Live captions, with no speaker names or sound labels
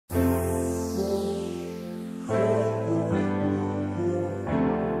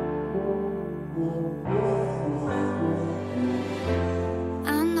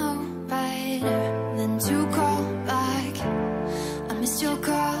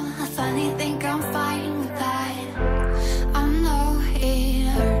fall, I finally think I'm fine with that. I know it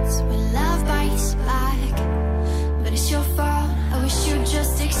hurts when love bites back, but it's your fault, I wish you'd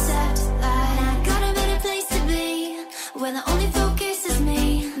just accept that. I got a better place to be, where the only focus is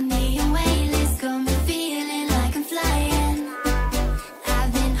me. Me and weightless got me feeling like I'm flying.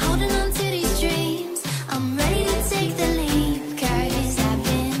 I've been holding on to these dreams, I'm ready to take the leap, 'cause I've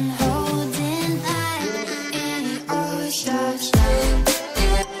been holding back and it all stops now.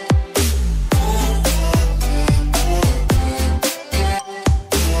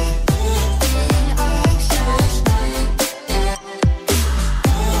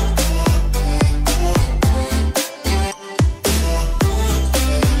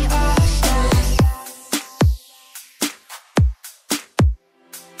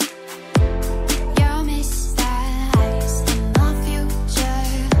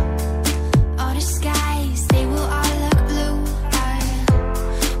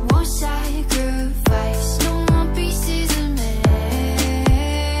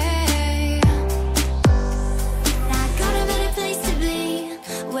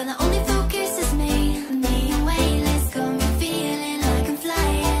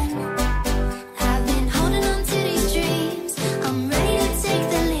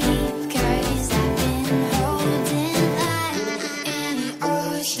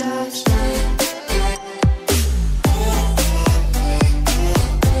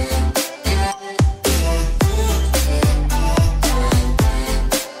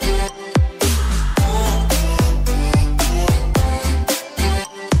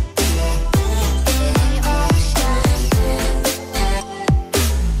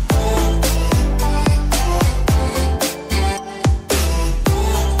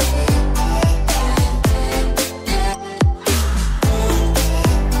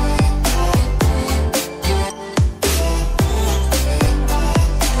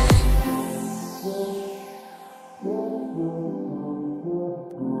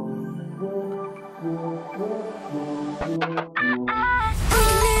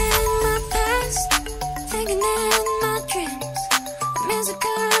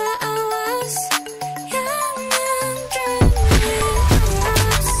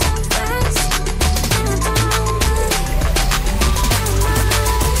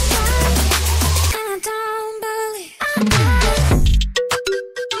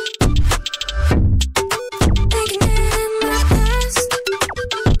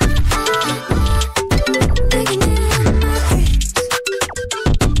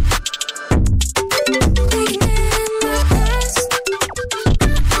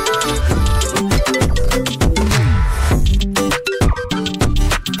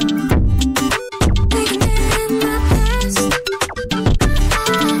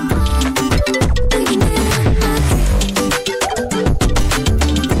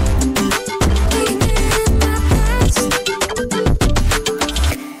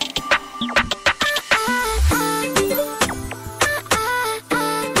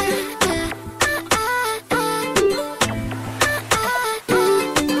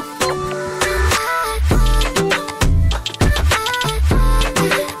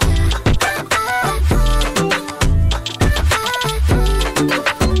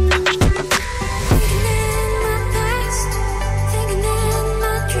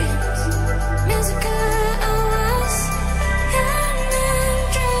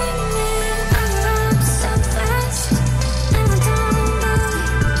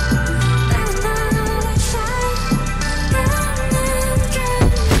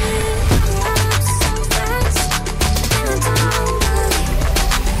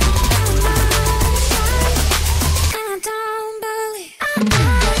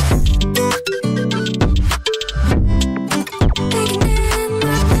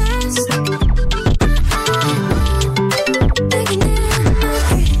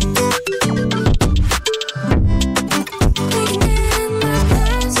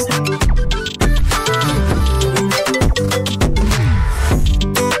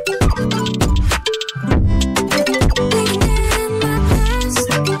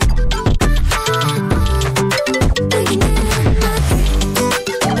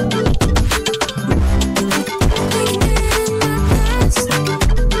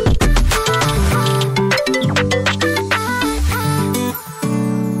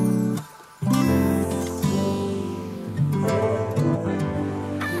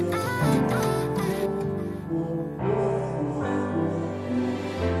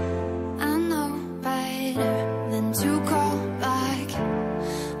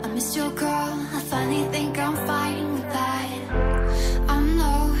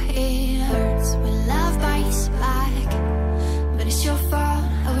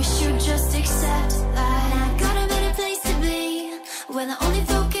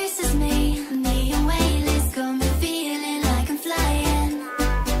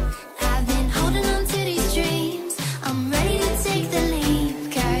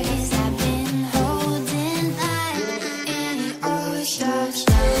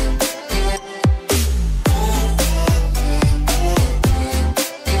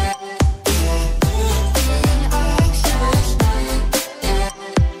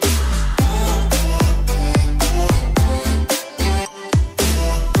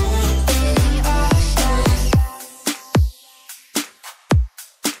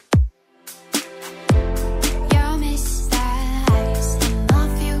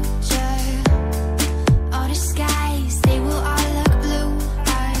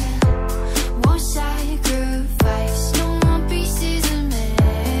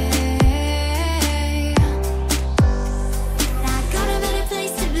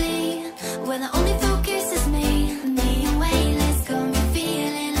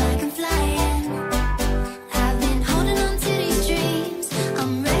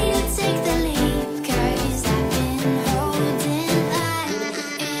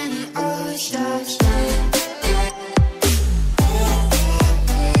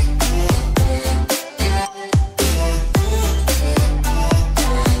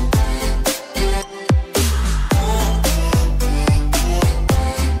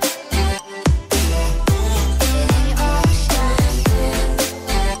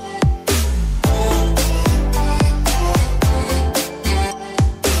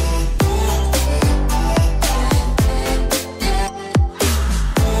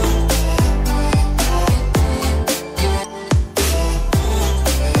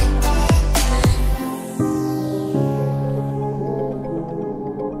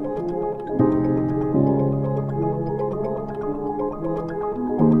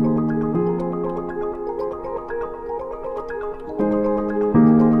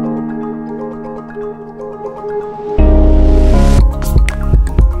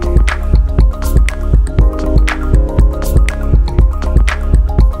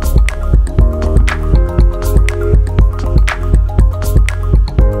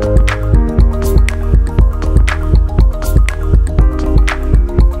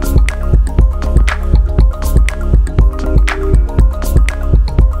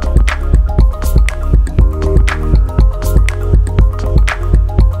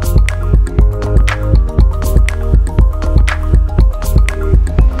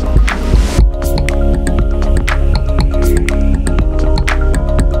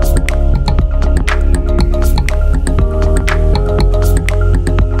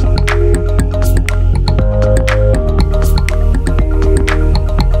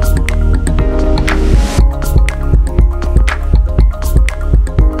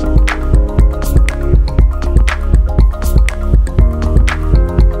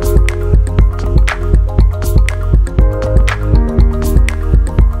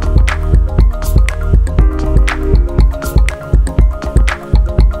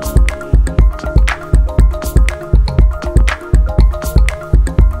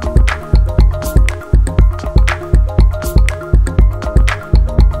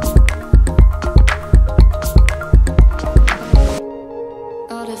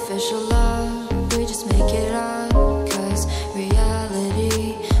 Artificial love, we just make it up, 'cause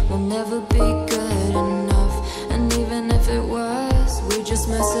reality will never be good enough. And even if it was, we just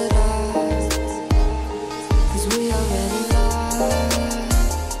mess it up, 'cause we already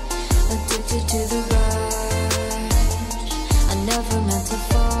lost, addicted to the rush. I never meant to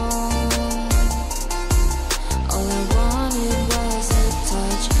fall. All I wanted was a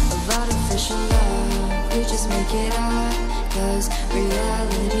touch of artificial love. We just make it up, 'cause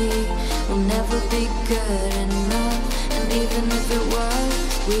reality will never be good enough. And even if it was,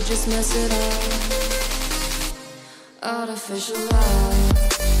 we just mess it up. Artificial love.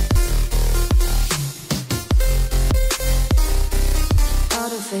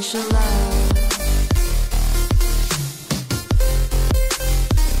 Artificial love.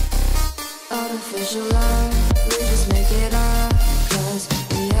 Artificial love. We just make it up, 'cause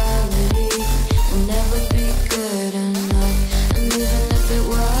reality will never be good enough. And even if it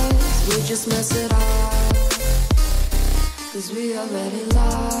was, we just mess it up, 'cause we already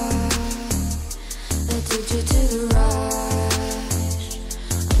lost, addicted to the rush.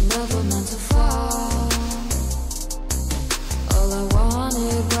 I never meant to fall. All I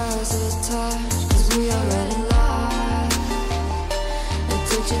wanted was a touch, 'cause we already lost,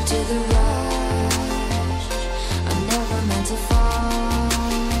 addicted to the rush. I never meant to fall.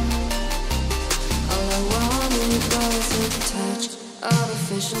 All I wanted was a touch.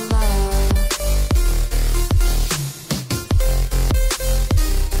 Artificial love.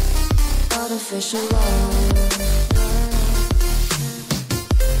 Artificial love.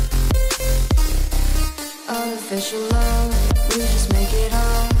 Artificial love. We just make it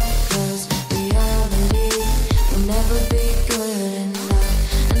up, 'cause reality will never be good enough.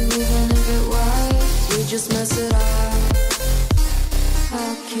 And even if it was, we just mess it up.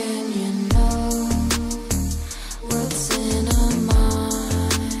 How can you know?